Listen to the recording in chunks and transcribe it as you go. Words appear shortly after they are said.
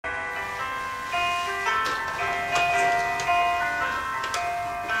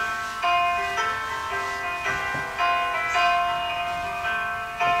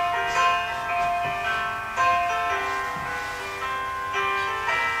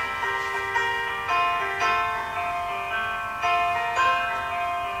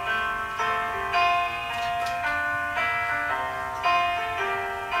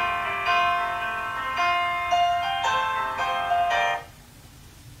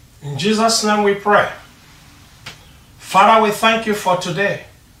In Jesus' name we pray. Father, we thank you for today,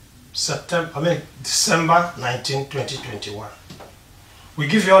 December 19, 2021. We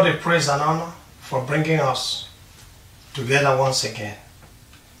give you all the praise and honor for bringing us together once again.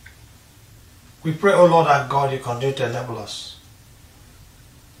 We pray, oh Lord, our God, you continue to enable us.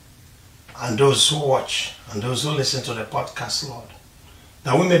 And those who watch and those who listen to the podcast, Lord,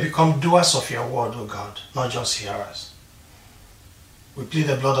 that we may become doers of your word, oh God, not just hearers. We plead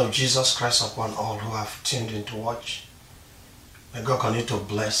the blood of Jesus Christ upon all who have tuned in to watch. May God continue to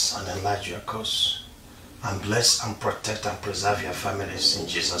bless and enlarge your cause, and bless and protect and preserve your families. In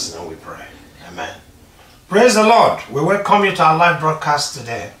Jesus' name we pray. Amen. Praise the Lord. We welcome you to our live broadcast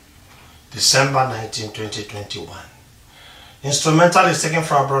today, December 19, 2021. Instrumental is taken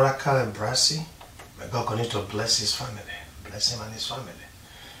from our brother Caleb Brassi. May God continue to bless his family. Bless him and his family.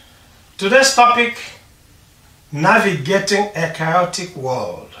 Today's topic: navigating a chaotic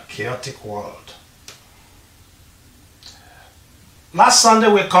world. Last Sunday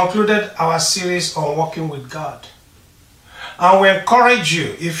we concluded our series on walking with God. And we encourage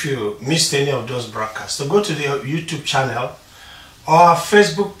you, if you missed any of those broadcasts, to go to the YouTube channel or our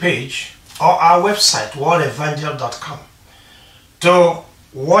Facebook page or our website, worldevangel.com, to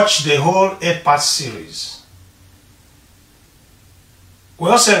watch the whole 8-part series. We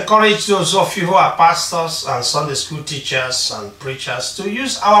also encourage those of you who are pastors and Sunday school teachers and preachers to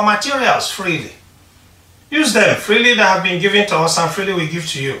use our materials freely. Use them freely, that have been given to us, and freely we give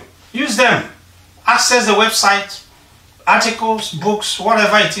to you. Use them. Access the website, articles, books,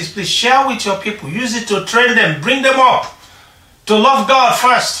 whatever it is. Please share with your people. Use it to train them, bring them up to love God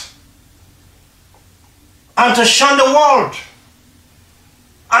first, and to shun the world,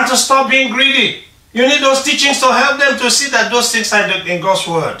 and to stop being greedy. You need those teachings to help them to see that those things are in God's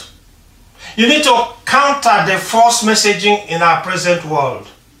word. You need to counter the false messaging in our present world.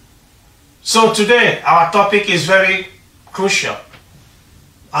 So today, our topic is very crucial,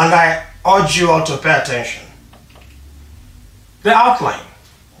 and I urge you all to pay attention. The outline.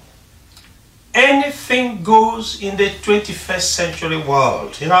 Anything goes in the 21st century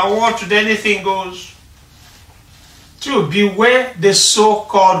world. In our world today, anything goes. To beware the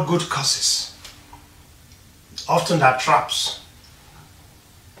so-called good causes. Often they're traps.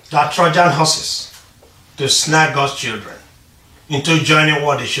 They're Trojan horses to snare God's children into joining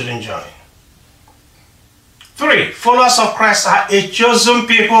what they shouldn't join. 3, followers of Christ are a chosen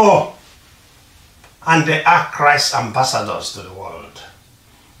people, and they are Christ's ambassadors to the world.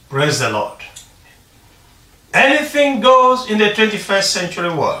 Praise the Lord. Anything goes in the 21st century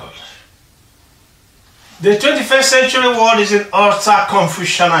world. The 21st century world is in utter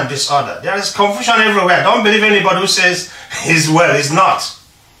confusion and disorder. There is confusion everywhere. Don't believe anybody who says he's well. He's not.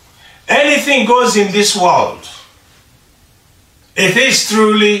 Anything goes in this world. It is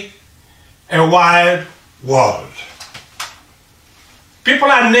truly a wild world.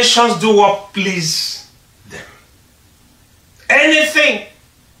 People and nations do what please them. Anything,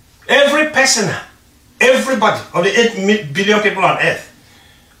 every person, everybody of the 8 billion people on earth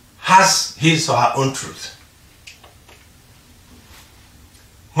has his or her own truth.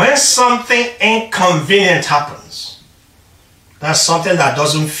 When something inconvenient happens, that's something that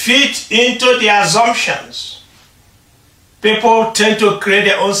doesn't fit into the assumptions, people tend to create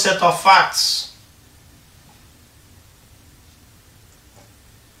their own set of facts.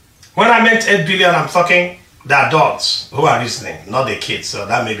 When I meant 8 billion, I'm talking the adults who are listening, not the kids, so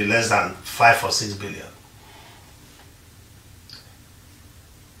that may be less than 5 or 6 billion.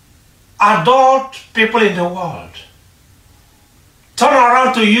 Adult people in the world turn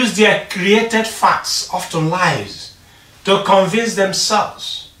around to use their created facts, often lies, to convince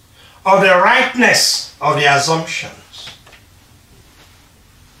themselves of the rightness of the assumptions.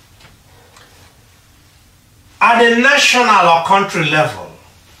 At the national or country level,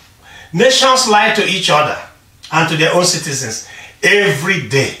 nations lie to each other and to their own citizens every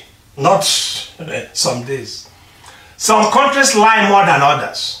day, not some days. Some countries lie more than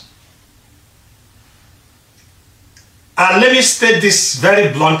others. And let me state this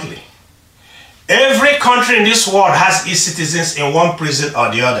very bluntly. Every country in this world has its citizens in one prison or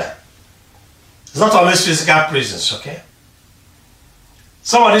the other. It's not always physical prisons, okay?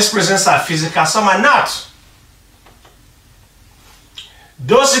 Some of these prisons are physical, some are not.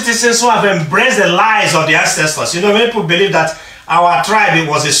 Those citizens who have embraced the lies of the ancestors. You know, many people believe that our tribe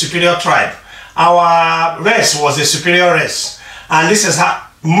was a superior tribe. Our race was a superior race. And this is how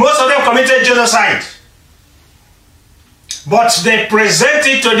most of them committed genocide. But they present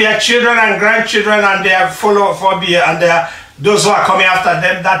it to their children and grandchildren and their follow-up and those who are coming after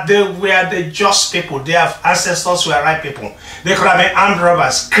them, that they were the just people. Their ancestors were right people. They could have been armed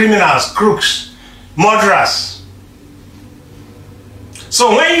robbers, criminals, crooks, murderers.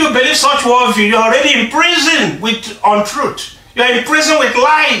 So when you believe such worldview, you're already in prison with untruth. You're in prison with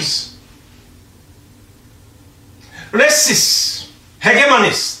lies. Racists,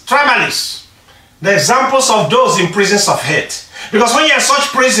 hegemonists, tribalists, the examples of those in prisons of hate. Because when you're in such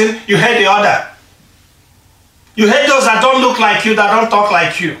prison, you hate the other. You hate those that don't look like you, that don't talk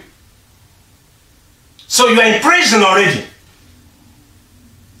like you. So you are in prison already.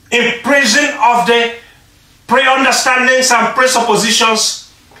 In prison of the pre-understandings and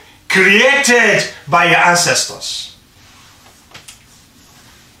presuppositions created by your ancestors.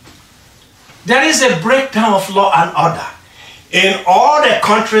 There is a breakdown of law and order in all the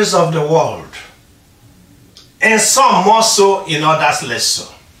countries of the world. And some more so, in others less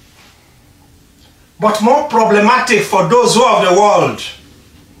so. But more problematic for those who are of the world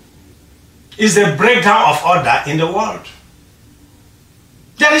is the breakdown of order in the world.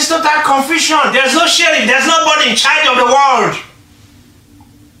 There is total confusion. There is no sheriff. There is nobody in charge of the world.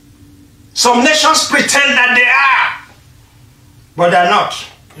 Some nations pretend that they are, but they are not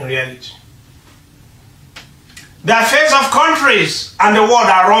in reality. The affairs of countries and the world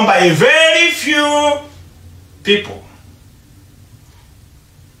are run by a very few people.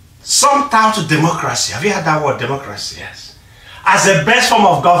 Some tout democracy. Have you heard that word, democracy? Yes. As the best form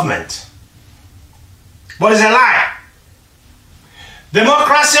of government. But it's a lie.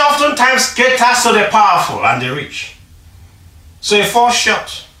 Democracy oftentimes caters to the powerful and the rich. So it falls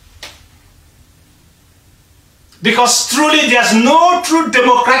short. Because truly there's no true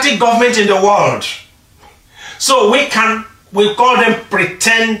democratic government in the world. So we call them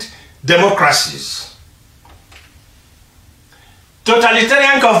pretend democracies.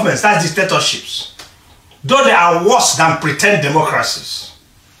 Totalitarian governments, that's dictatorships, though they are worse than pretend democracies,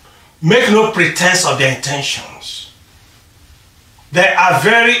 make no pretense of their intentions. They are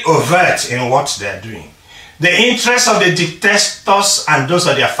very overt in what they are doing. The interests of the dictators and those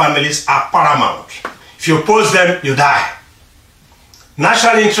of their families are paramount. If you oppose them, you die.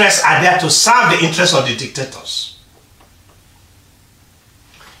 National interests are there to serve the interests of the dictators.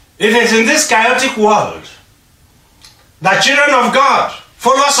 It is in this chaotic world that children of God,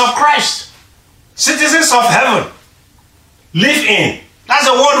 followers of Christ, citizens of heaven, live in. That's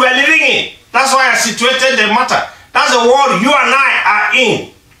the world we're living in. That's why I situated the matter. That's the world you and I are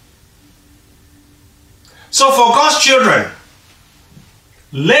in. So for God's children,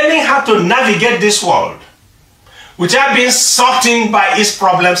 learning how to navigate this world without being sucked in by its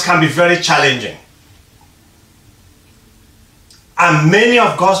problems can be very challenging. And many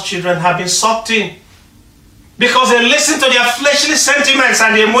of God's children have been sucked in because they listen to their fleshly sentiments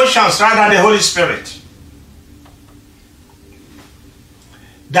and the emotions rather than the Holy Spirit.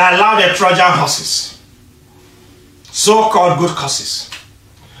 They allow their Trojan horses, so-called good causes,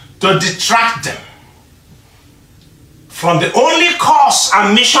 to detract them from the only cause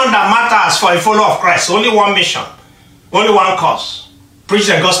and mission that matters for a follower of Christ. Only one mission, only one cause. Preach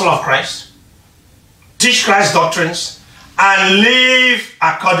the gospel of Christ, teach Christ's doctrines, and live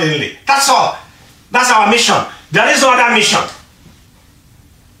accordingly. That's all. That's our mission. There is no other mission.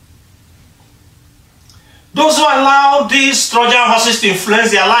 Those who allow these Trojan horses to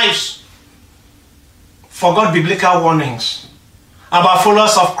influence their lives forgot biblical warnings about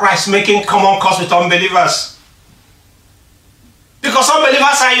followers of Christ making common cause with unbelievers. Because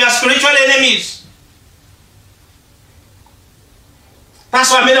unbelievers are your spiritual enemies.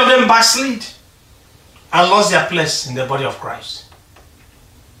 That's why many of them backslid and lost their place in the body of Christ.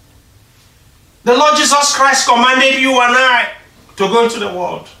 The Lord Jesus Christ commanded you and I to go into the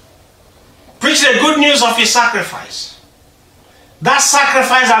world. Preach the good news of his sacrifice. That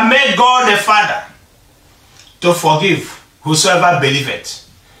sacrifice that made God the Father to forgive whosoever believeth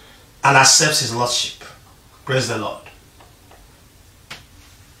and accepts his lordship. Praise the Lord.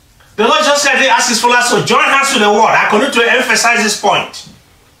 The Lord just said he asked his followers to join hands to the world. I continue to emphasize this point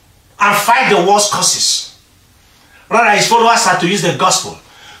and fight the world's causes. Rather, his followers are to use the gospel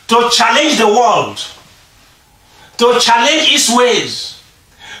to challenge the world, to challenge its ways,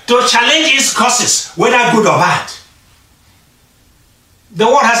 to challenge its causes, whether good or bad. The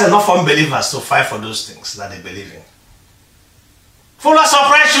world has enough unbelievers to fight for those things that they believe in. Followers of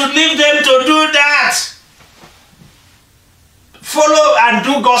Christ should leave them to do that. Follow and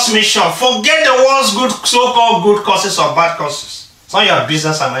do God's mission. Forget the world's good, so-called good causes or bad causes. It's not your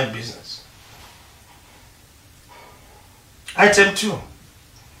business and my business. Item 2.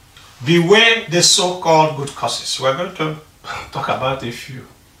 Beware the so-called good causes. We're going to talk about a few.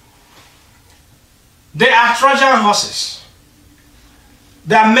 They are Trojan horses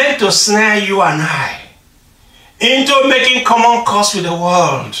They are meant to snare you and I into making common cause with the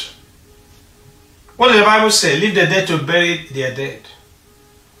world. What does the Bible say? Leave the dead to bury their dead.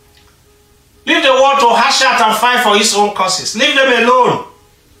 Leave the world to hash out and fight for its own causes. Leave them alone.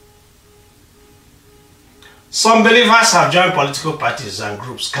 Some believers have joined political parties and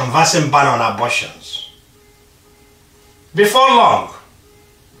groups canvassing ban on abortions. Before long,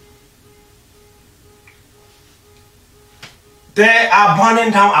 they are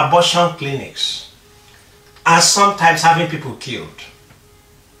burning down abortion clinics and sometimes having people killed.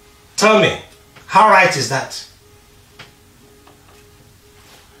 Tell me, how right is that?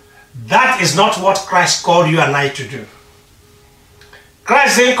 That is not what Christ called you and I to do.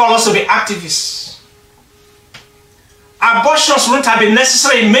 Christ didn't call us to be activists. Abortions wouldn't have been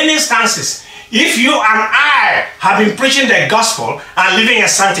necessary in many instances if you and I have been preaching the gospel and living a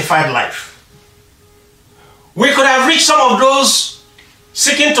sanctified life. We could have reached some of those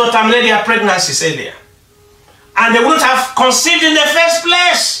seeking to terminate their pregnancies earlier, and they wouldn't have conceived in the first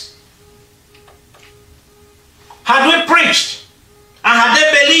place. Had we preached and had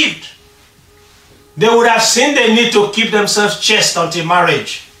they believed, they would have seen the need to keep themselves chaste until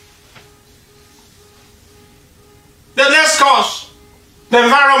marriage. The next cause, the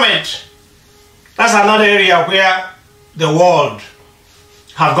environment. That's another area where the world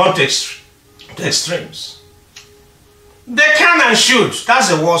have gone to extremes. They can and should. That's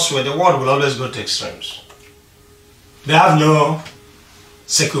the worst way. The world will always go to extremes. They have no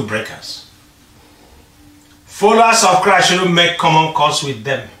circuit breakers. Followers of Christ shouldn't make common cause with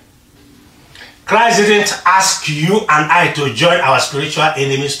them. Christ didn't ask you and I to join our spiritual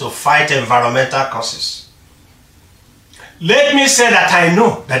enemies to fight environmental causes. Let me say that I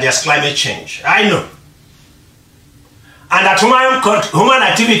know that there's climate change. I know. And that human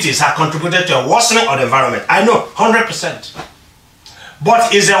activities have contributed to a worsening of the environment. I know, 100%.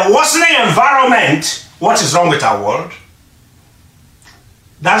 But is a worsening environment what is wrong with our world?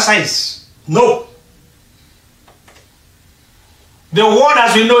 The answer is no. The world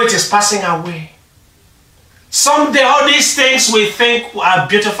as we know it is passing away. Someday all these things we think are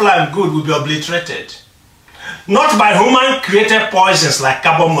beautiful and good will be obliterated. Not by human-created poisons like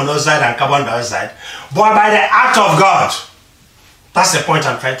carbon monoxide and carbon dioxide, but by the act of God. That's the point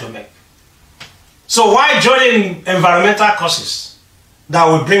I'm trying to make. So why join environmental causes that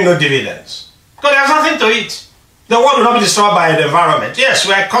will bring no dividends? Because there's nothing to it. The world will not be destroyed by the environment. Yes,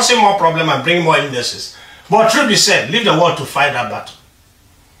 we are causing more problems and bringing more illnesses. But truth be said, leave the world to fight that battle.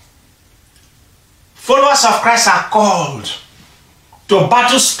 Followers of Christ are called to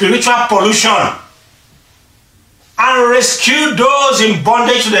battle spiritual pollution and rescue those in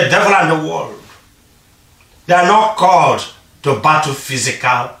bondage to the devil and the world. They are not called to battle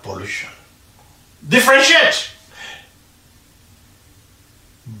physical pollution. Differentiate.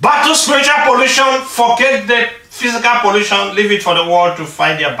 Battle spiritual pollution, forget the physical pollution, leave it for the world to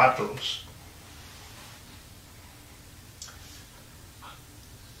fight their battles.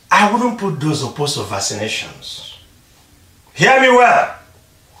 I wouldn't put those opposed to vaccinations. Hear me well.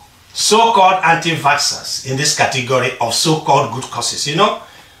 So-called anti-vaxxers in this category of so-called good causes. You know,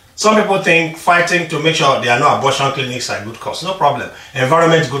 some people think fighting to make sure there are no abortion clinics are good cause. No problem.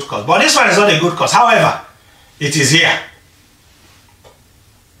 Environment good cause. But this one is not a good cause. However, it is here.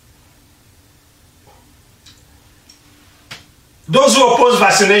 Those who oppose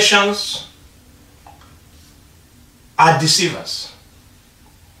vaccinations are deceivers.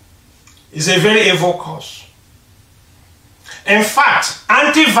 It's a very evil cause. In fact,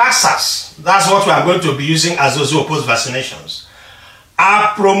 anti-vaxxers, that's what we are going to be using as those who oppose vaccinations,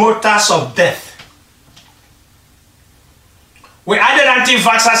 are promoters of death. We added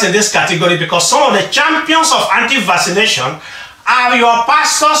anti-vaxxers in this category because some of the champions of anti-vaccination are your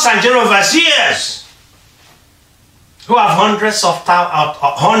pastors and general overseers who have hundreds of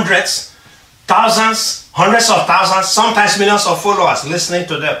thousands, sometimes millions of followers listening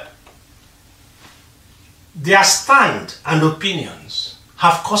to them. Their stand and opinions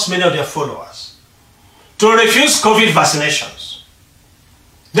have caused many of their followers to refuse COVID vaccinations.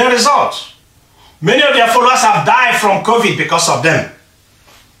 The result, many of their followers have died from COVID because of them.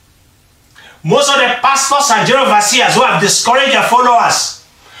 Most of the pastors and general overseers who have discouraged their followers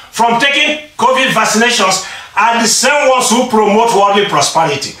from taking COVID vaccinations are the same ones who promote worldly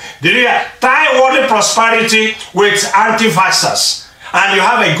prosperity. They tie worldly prosperity with anti-vaxxers, and you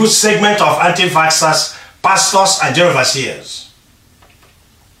have a good segment of anti-vaxxers, pastors and general overseers.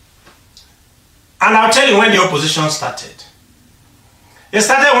 And I'll tell you when the opposition started. It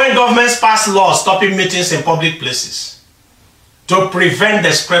started when governments passed laws stopping meetings in public places to prevent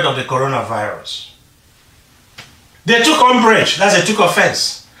the spread of the coronavirus. The They took umbrage, they took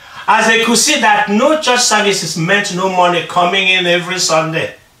offense, as they could see that no church services meant no money coming in every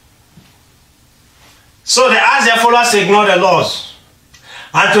Sunday. So they asked their followers to ignore the laws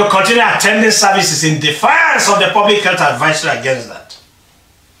and to continue attending services in defiance of the public health advisory against that.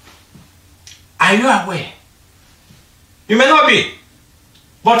 Are you aware? You may not be,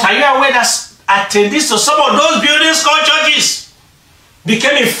 but are you aware that attendees to some of those buildings called churches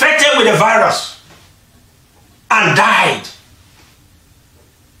became infected with the virus and died?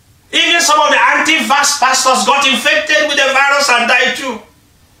 Even some of the anti-vax pastors got infected with the virus and died too.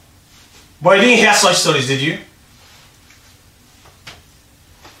 But you didn't hear such stories, did you?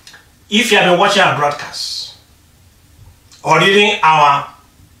 If you have been watching our broadcasts or reading our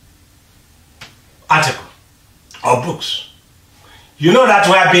article or books, you know that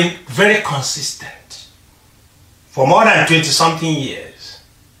we have been very consistent for more than 20-something years.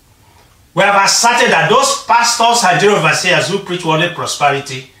 We have asserted that those pastors and general overseers who preach worldly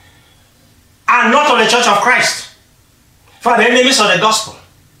prosperity are not of the Church of Christ, for the enemies of the gospel.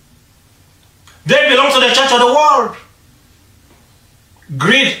 They belong to the church of the world.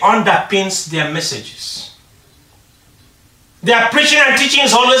 Greed underpins their messages. Their preaching and teaching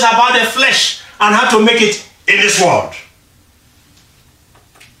is always about the flesh and how to make it in this world.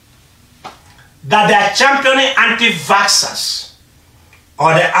 That they are championing anti-vaxxers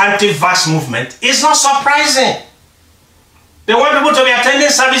or the anti-vax movement is not surprising. They want people to be attending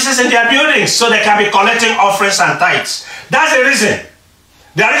services in their buildings so they can be collecting offerings and tithes. That's the reason.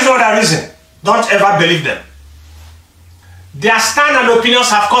 There is no other reason. Don't ever believe them. Their stand and opinions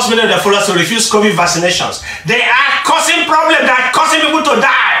have caused many of their followers to refuse COVID vaccinations. They are causing problems. They are causing people to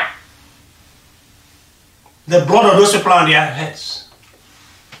die. The blood of those people on their heads.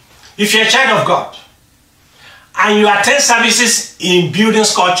 If you're a child of God and you attend services in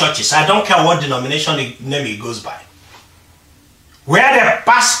buildings called churches, I don't care what denomination name it goes by, where the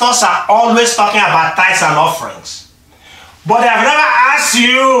pastors are always talking about tithes and offerings, but they have never asked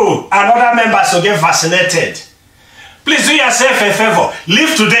you and other members to get vaccinated, please do yourself a favor.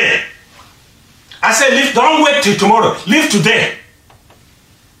 Leave today. I said leave. Don't wait till tomorrow. Leave today.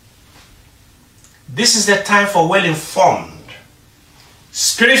 This is the time for well-informed,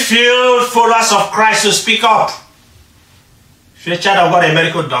 spirit-filled followers of Christ to speak up. If you're a child of God, a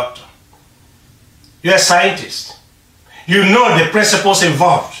medical doctor, you're a scientist, you know the principles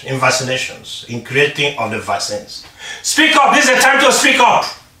involved in vaccinations, in creating of the vaccines. Speak up. This is the time to speak up.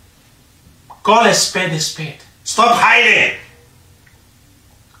 Call a spade a spade. Stop hiding.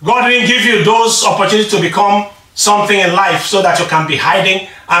 God didn't give you those opportunities to become something in life so that you can be hiding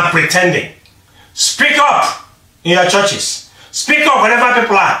and pretending. Speak up in your churches. Speak up wherever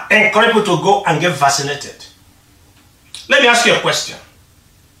people are. Encourage people to go and get vaccinated. Let me ask you a question.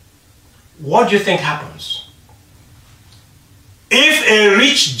 What do you think happens if a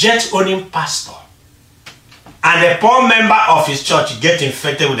rich jet-owning pastor and a poor member of his church get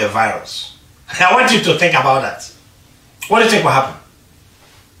infected with the virus? I want you to think about that. What do you think will happen?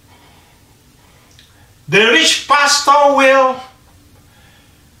 The rich pastor will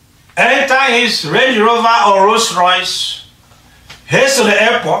enter his Range Rover or Rolls Royce, heads to the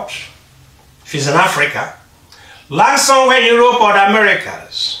airport, if he's in Africa, land somewhere in Europe or the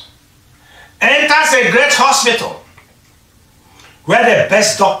Americas, enters a great hospital where the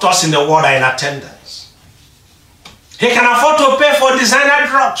best doctors in the world are in attendance. He can afford to pay for designer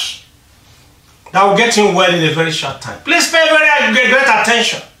drugs that will get him well in a very short time. Please pay very great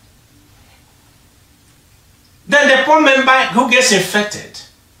attention. Then the poor member who gets infected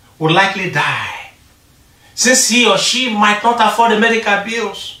will likely die, since he or she might not afford the medical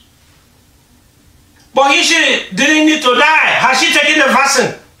bills. But she didn't need to die. Has she taken the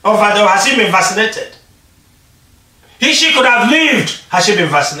vaccine? Or has she been vaccinated? She could have lived had she been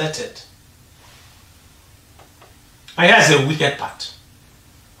vaccinated. And here's the wicked part.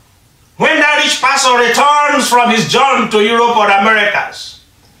 When that rich pastor returns from his journey to Europe or the Americas,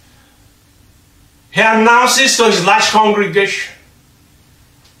 he announces to his large congregation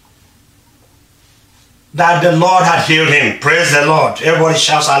that the Lord had healed him. Praise the Lord. Everybody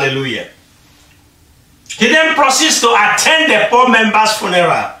shouts hallelujah. He then proceeds to attend the poor member's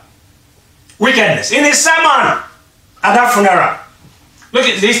funeral. Wickedness. In his sermon at that funeral, look,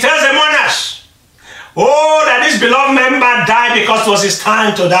 he tells the mourners, oh, that this beloved member died because it was his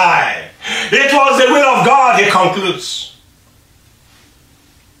time to die. It was the will of God, he concludes.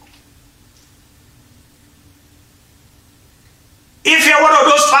 If you're one of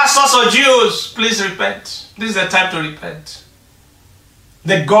those pastors or Jews, please repent. This is the time to repent.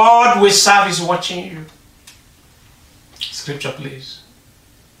 The God we serve is watching you. Scripture, please.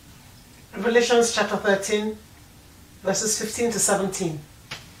 Revelation chapter 13, verses 15 to 17.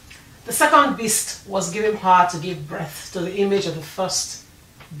 The second beast was given power to give breath to the image of the first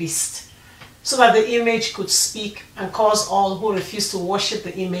beast, so that the image could speak and cause all who refused to worship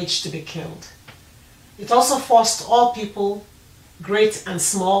the image to be killed. It also forced all people, great and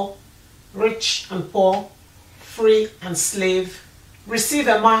small, rich and poor, free and slave, receive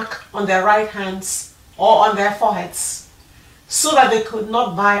a mark on their right hands or on their foreheads, so that they could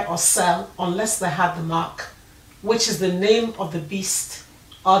not buy or sell unless they had the mark, which is the name of the beast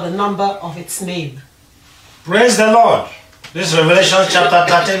or the number of its name. Praise the Lord. This is Revelation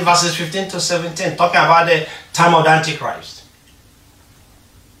chapter 13, verses 15 to 17, talking about the time of the Antichrist.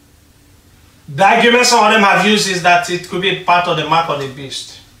 The argument some of them have used is that it could be part of the mark of the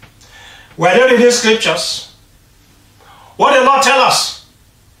beast. When they read these scriptures, what the Lord tells us,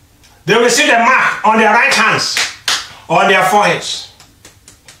 they will receive the mark on their right hands, on their foreheads.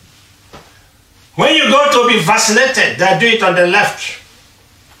 When you go to be vaccinated, they do it on the left.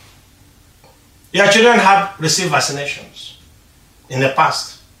 Your children have received vaccinations in the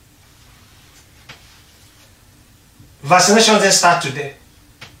past. Vaccinations didn't start today.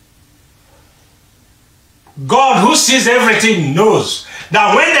 God, who sees everything, knows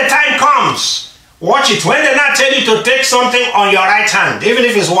that when the time comes, watch it, when they now tell you to take something on your right hand, even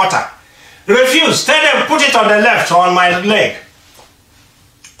if it's water, refuse. Tell them, put it on the left or on my leg.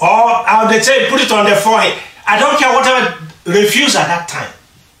 Or they say, put it on the forehead. I don't care, whatever, refuse at that time.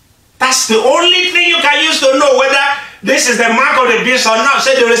 That's the only thing you can use to know whether this is the mark of the beast or not.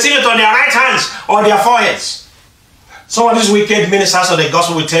 Say they receive it on their right hands or their foreheads. Some of these wicked ministers of the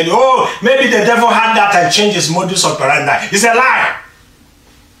gospel will tell you, oh, maybe the devil had that and changed his modus operandi. It's a lie.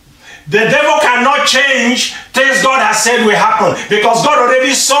 The devil cannot change things God has said will happen because God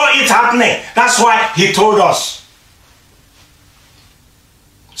already saw it happening. That's why he told us.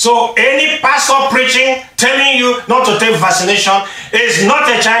 So any pastor preaching, telling you not to take vaccination is not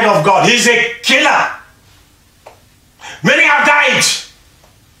a child of God. He's a killer. Many have died.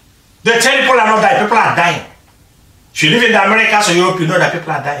 They tell people are not dying. People are dying. If you live in the Americas or Europe, you know that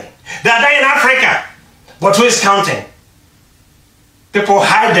people are dying. They are dying in Africa. But who is counting? People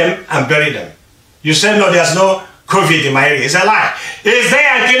hide them and bury them. You say, no, there's no COVID in my area. It's a lie. It's there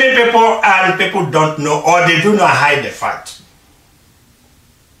and killing people and people don't know or they do not hide the fact.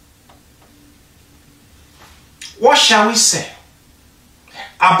 What shall we say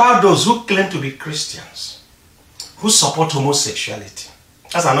about those who claim to be Christians, who support homosexuality?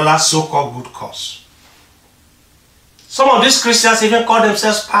 That's another so-called good cause. Some of these Christians even call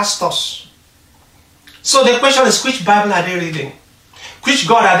themselves pastors. So the question is, which Bible are they reading? Which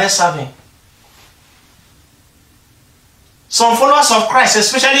God are they serving? Some followers of Christ,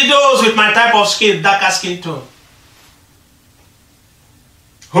 especially those with my type of skin, darker skin tone,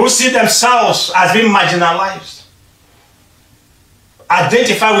 who see themselves as being marginalized,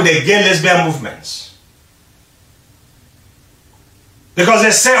 identify with the gay lesbian movements. Because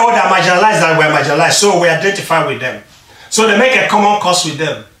they say, oh, they're marginalized and we're marginalized, so we identify with them. So they make a common cause with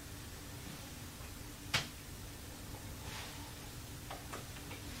them.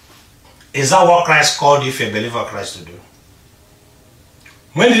 Is that what Christ called you, if you're a believer of Christ, to do?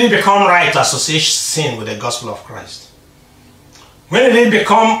 When did it become right to associate sin with the gospel of Christ? When did it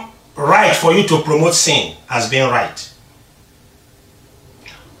become right for you to promote sin as being right?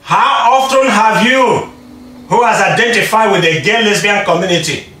 How often have you, who has identified with the gay lesbian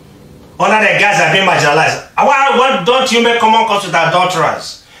community, under the guise of being marginalized, why don't you make common cause with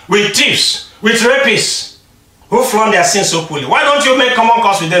adulterers, with thieves, with rapists, who flaunt their sins so poorly? Why don't you make common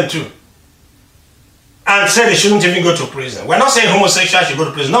cause with them too? And say they shouldn't even go to prison. We're not saying homosexuals should go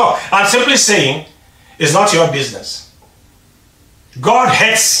to prison. No, I'm simply saying it's not your business. God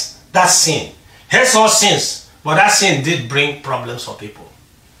hates that sin. Hates all sins. But that sin did bring problems for people.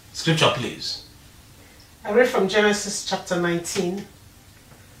 Scripture, please. I read from Genesis chapter 19,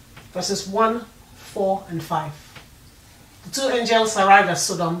 verses 1, 4, and 5. The two angels arrived at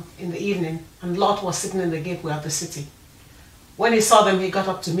Sodom in the evening, and Lot was sitting in the gateway of the city. When he saw them, he got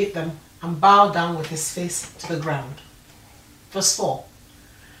up to meet them and bowed down with his face to the ground. Verse 4.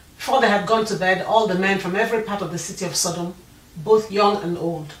 Before they had gone to bed, all the men from every part of the city of Sodom, both young and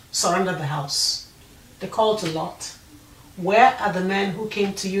old, surrounded the house. They called to Lot, "Where are the men who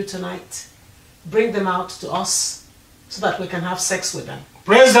came to you tonight? Bring them out to us so that we can have sex with them."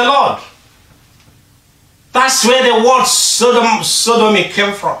 Praise the Lord. That's where the word sodomy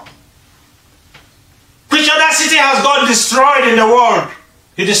came from. Which other city has God destroyed in the world?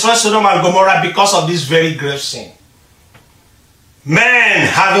 He destroyed Sodom and Gomorrah because of this very grave sin. Men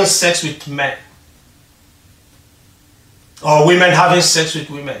having sex with men. Or women having sex with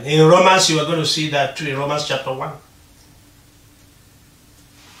women. In Romans, you are going to see that too, in Romans chapter 1.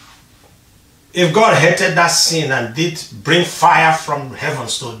 If God hated that sin and did bring fire from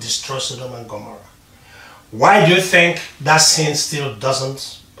heavens to destroy Sodom and Gomorrah, why do you think that sin still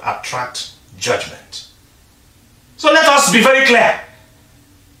doesn't attract judgment? So let us be very clear.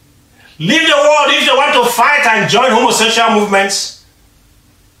 Leave the world if you want to fight and join homosexual movements,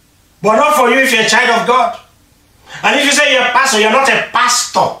 but not for you if you're a child of God. And if you say you're a pastor, you're not a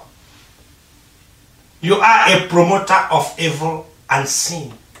pastor. You are a promoter of evil and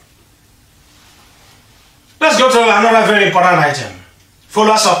sin. Let's go to another very important item.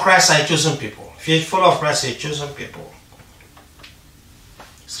 Followers of Christ are a chosen people. If you're a follower of Christ, you're a chosen people.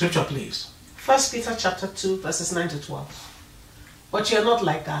 Scripture, please. 1 Peter chapter 2, verses 9 to 12. But you are not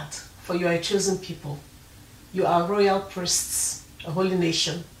like that, for you are a chosen people. You are royal priests, a holy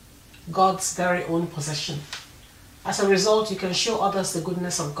nation, God's very own possession. As a result, you can show others the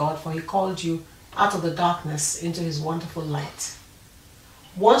goodness of God, for he called you out of the darkness into his wonderful light.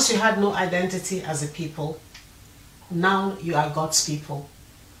 Once you had no identity as a people, now you are God's people.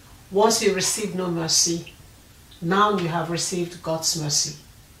 Once you received no mercy, now you have received God's mercy.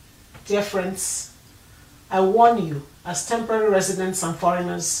 Dear friends, I warn you, as temporary residents and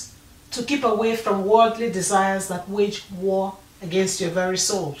foreigners, to keep away from worldly desires that wage war against your very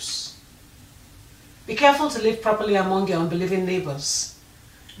souls. Be careful to live properly among your unbelieving neighbors.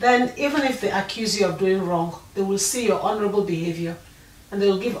 Then, even if they accuse you of doing wrong, they will see your honorable behavior and they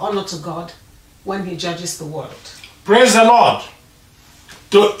will give honor to God when he judges the world. Praise the Lord.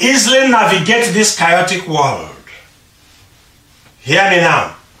 To easily navigate this chaotic world, hear me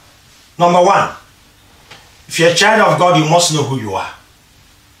now. Number one, if you're a child of God, you must know who you are.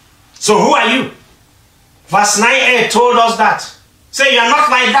 So who are you? Verse 9a told us that. Say, you're not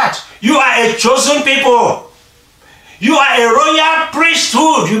like that. You are a chosen people. You are a royal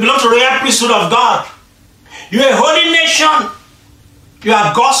priesthood. You belong to the royal priesthood of God. You're a holy nation. You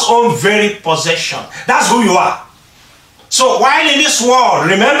are God's own very possession. That's who you are. So while in this world,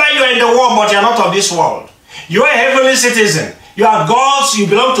 remember you are in the world, but you are not of this world. You are a heavenly citizen. You are God's, you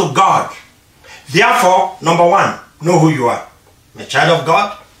belong to God. Therefore, number one, know who you are. I'm a child of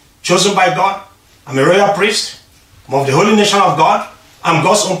God, chosen by God. I'm a royal priest. I'm of the holy nation of God. I'm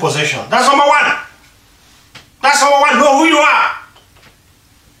God's own possession. That's number one. That's number one. Know who you are.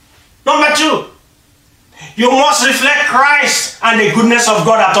 Number two, you must reflect Christ and the goodness of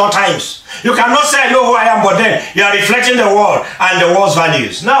God at all times. You cannot say, I know who I am, but then you are reflecting the world and the world's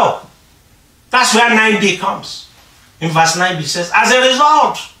values. No. That's where 9b comes. In verse 9b it says, as a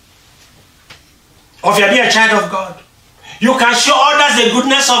result of your being a child of God, you can show others the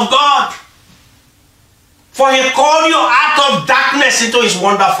goodness of God. For he called you out of darkness into his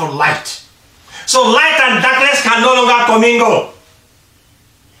wonderful light. So light and darkness can no longer commingle.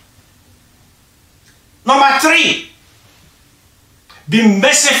 Number three, be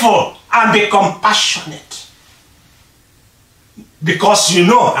merciful and be compassionate. Because you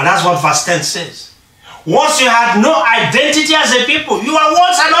know, and that's what verse 10 says, once you had no identity as a people, you were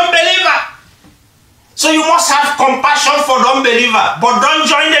once an unbeliever. So you must have compassion for the unbeliever, but don't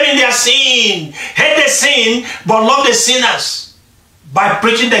join them in their sin. Hate the sin, but love the sinners by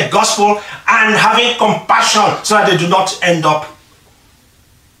preaching the gospel and having compassion so that they do not end up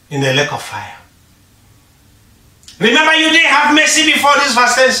in the lake of fire. Remember, you didn't have mercy before this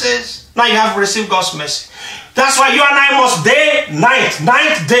verse 10 says. Now you have received God's mercy. That's why you and I must day,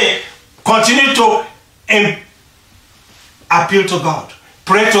 ninth day, continue to appeal to God.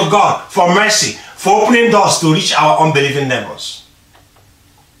 Pray to God for mercy, for opening doors to reach our unbelieving neighbors.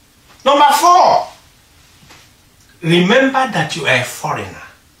 Number four, remember that you are a foreigner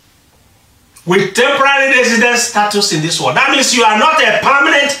with temporary resident status in this world. That means you are not a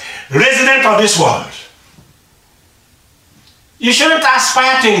permanent resident of this world. You shouldn't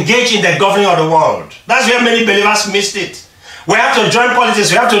aspire to engage in the governing of the world. That's where many believers missed it. We have to join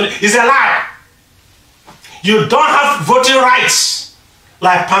politics. It's a lie. You don't have voting rights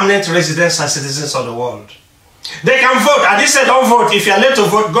like permanent residents and citizens of the world. They can vote. I didn't say don't vote. If you're late to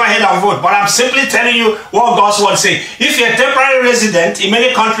vote, go ahead and vote. But I'm simply telling you what God's word says. If you're a temporary resident, in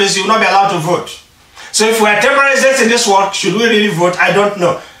many countries, you will not be allowed to vote. So if we're temporary residents in this world, should we really vote? I don't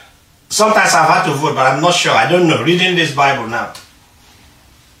know. Sometimes I've had to vote, but I'm not sure. I don't know. Reading this Bible now.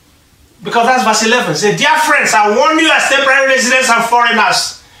 Because that's verse 11. Say, dear friends, I warn you as temporary residents and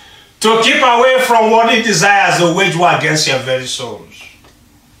foreigners to keep away from worldly desires that wage war against your very souls.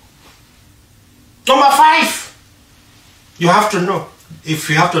 Number 5. You have to know if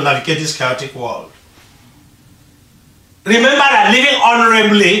you have to navigate this chaotic world. Remember that living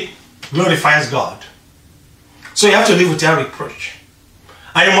honorably glorifies God. So you have to live without reproach.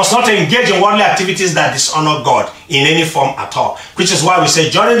 And you must not engage in worldly activities that dishonor God in any form at all. Which is why we say,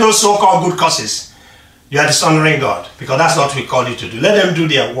 joining those so-called good causes, you are dishonoring God. Because that's not what we call you to do. Let them do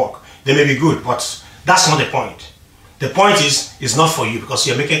their work. They may be good, but that's not the point. The point is, it's not for you because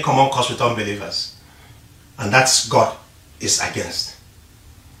you're making common cause with unbelievers. And that's God is against.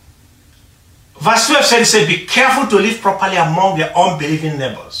 Verse 12 said, be careful to live properly among your unbelieving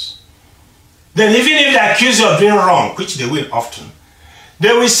neighbors. Then even if they accuse you of doing wrong, which they will often,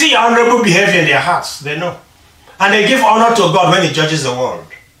 they will see honorable behavior in their hearts. They know. And they give honor to God when He judges the world.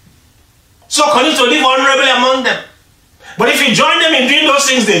 So continue to live honorably among them. But if you join them in doing those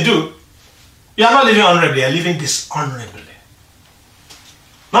things they do, you are not living honorably, you are living dishonorably.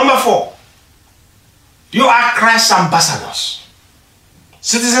 Number 4, you are Christ's ambassadors.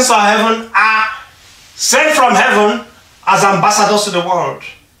 Citizens of heaven are sent from heaven as ambassadors to the world.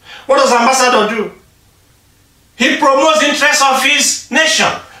 What does ambassador do? He promotes the interests of his nation.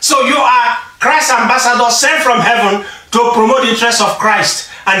 So you are Christ's ambassador sent from heaven to promote the interests of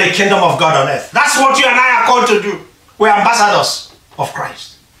Christ and the kingdom of God on earth. That's what you and I are called to do. We're ambassadors of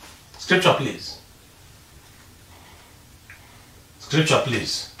Christ. Scripture, please. Scripture,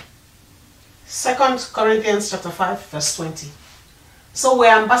 please. 2 Corinthians chapter 5, verse 20. So we're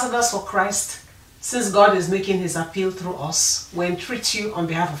ambassadors for Christ. Since God is making His appeal through us, we entreat you on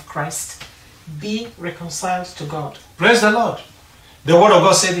behalf of Christ, be reconciled to God. Praise the Lord. The word of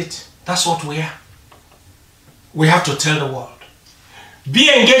God said it. That's what we are. We have to tell the world. Be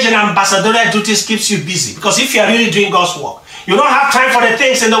engaged in ambassadorial duties keeps you busy. Because if you are really doing God's work, you don't have time for the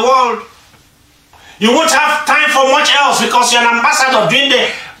things in the world. You won't have time for much else because you're an ambassador doing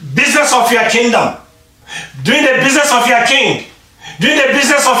the business of your kingdom, doing the business of your king, doing the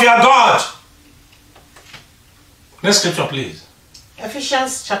business of your God. Next scripture, please.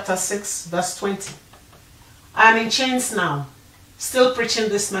 Ephesians chapter 6, verse 20. I am in chains now, still preaching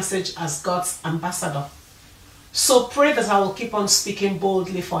this message as God's ambassador. So pray that I will keep on speaking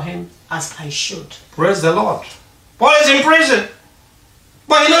boldly for Him as I should. Praise the Lord. Paul is in prison.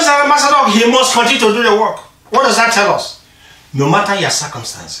 But he knows that ambassador, he must continue to do the work. What does that tell us? No matter your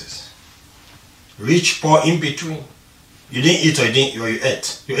circumstances, rich, poor, in between, you didn't eat or you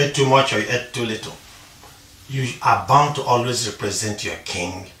ate. You ate too much or you ate too little. You are bound to always represent your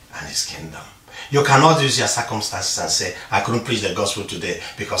king and his kingdom. You cannot use your circumstances and say, I couldn't preach the gospel today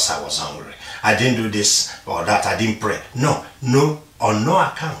because I was hungry. I didn't do this or that. I didn't pray. No, on no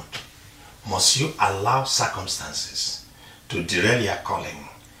account must you allow circumstances to derail your calling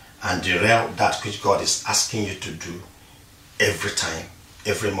and derail that which God is asking you to do every time,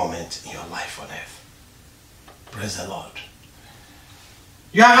 every moment in your life on earth. Praise the Lord.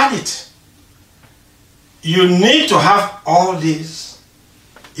 You have had it. You need to have all these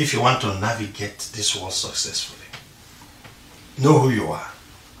if you want to navigate this world successfully. Know who you are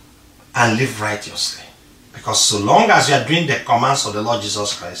and live righteously. Because so long as you are doing the commands of the Lord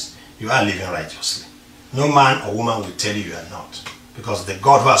Jesus Christ, you are living righteously. No man or woman will tell you you are not. Because the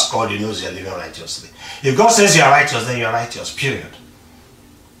God who has called you knows you are living righteously. If God says you are righteous, then you are righteous, period.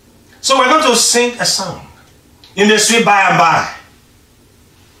 So we're going to sing a song. In the sweet by and by.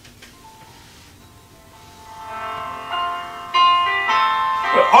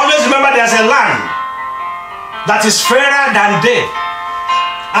 Always remember there's a land that is fairer than day.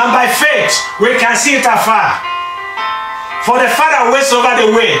 And by faith, we can see it afar. For the Father waits over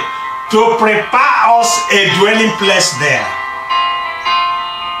the way to prepare us a dwelling place there.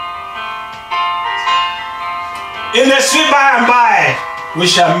 In the sweet by and by, we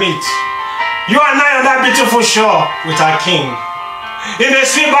shall meet. You and I on that beautiful shore with our King. In the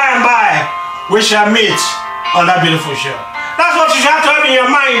sweet by and by, we shall meet on that beautiful shore. That's what you should have to have in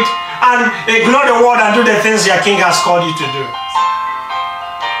your mind and ignore the word and do the things your King has called you to do.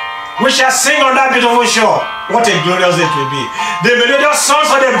 We shall sing on that beautiful shore. What a glorious day it will be. The melodious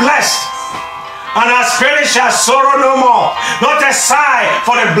songs of the blessed. And our spirit shall sorrow no more. Not a sigh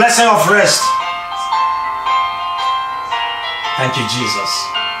for the blessing of rest. Thank you, Jesus.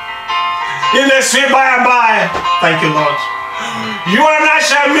 In the sweet by and by. Thank you, Lord. You and I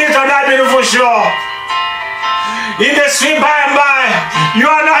shall meet on that beautiful shore. In the sweet by and by, you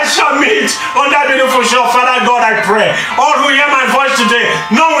and I shall meet on that beautiful shore. Father God, I pray, all who hear my voice today,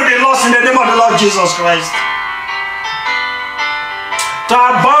 none will be lost in the name of the Lord Jesus Christ. To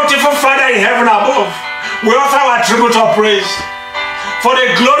our bountiful Father in heaven above, we offer our tribute of praise for the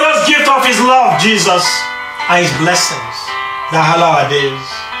glorious gift of His love, Jesus, and His blessings that hallow our days.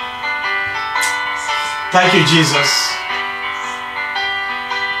 Thank you, Jesus.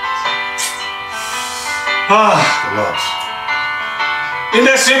 Lord. In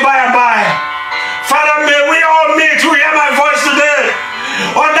the sweet by and by, Father, may we all meet who hear my voice today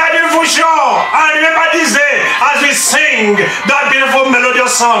on that beautiful shore. And remember this day as we sing that beautiful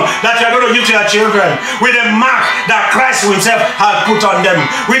melodious song that you are going to give to your children with a mark that Christ himself has put on them,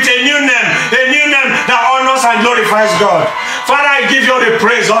 with a new name that honors and glorifies God. Father, I give you all the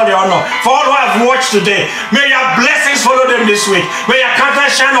praise, all the honor for all who have watched today. May your blessings follow them this week. May your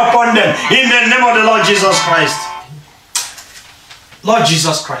countenance shine upon them in the name of the Lord Jesus Christ. Lord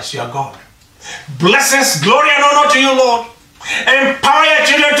Jesus Christ, you are God. Blessings, glory, and honor to you, Lord. Empower your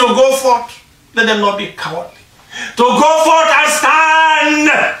children to go forth. Let them not be cowardly. To go forth and stand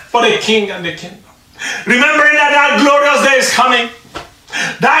for the King and the kingdom. Remembering that glorious day is coming.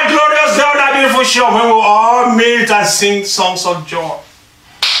 That glorious day on that beautiful shore when we will all meet and sing songs of joy.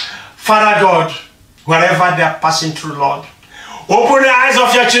 Father God, wherever they are passing through, Lord, open the eyes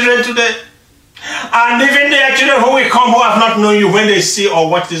of your children today. And even their children who will come who have not known you, when they see or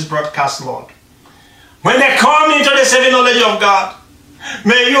watch this broadcast, Lord, when they come into the saving knowledge of God,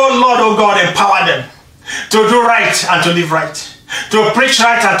 may you, Lord, oh God, empower them to do right and to live right, to preach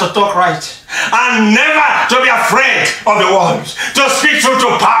right and to talk right, and never to be afraid of the world, to speak truth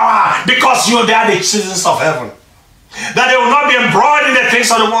to power, because you are the citizens of heaven. That they will not be embroiled in the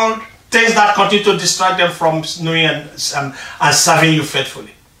things of the world, things that continue to distract them from knowing and serving you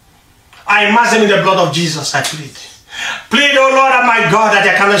faithfully. I immerse them in the blood of Jesus, I plead. Plead, oh Lord, and my God, that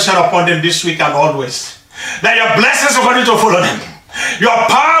your countenance shine upon them this week and always. That your blessings will continue to follow them. Your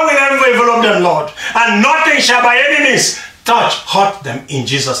power will never envelop them, Lord. And nothing shall by any means hurt them. In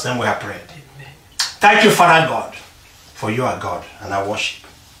Jesus' name we have prayed. Amen. Thank you, Father God, for you are God, and I worship.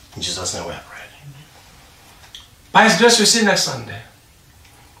 In Jesus' name we have prayed. Amen. By His grace, we see next Sunday.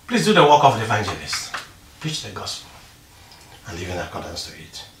 Please do the work of the evangelist. Preach the gospel and live in accordance to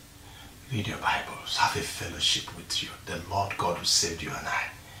it. Read your Bibles. Have a fellowship with you, the Lord God who saved you and I.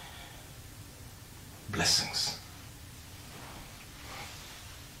 Blessings.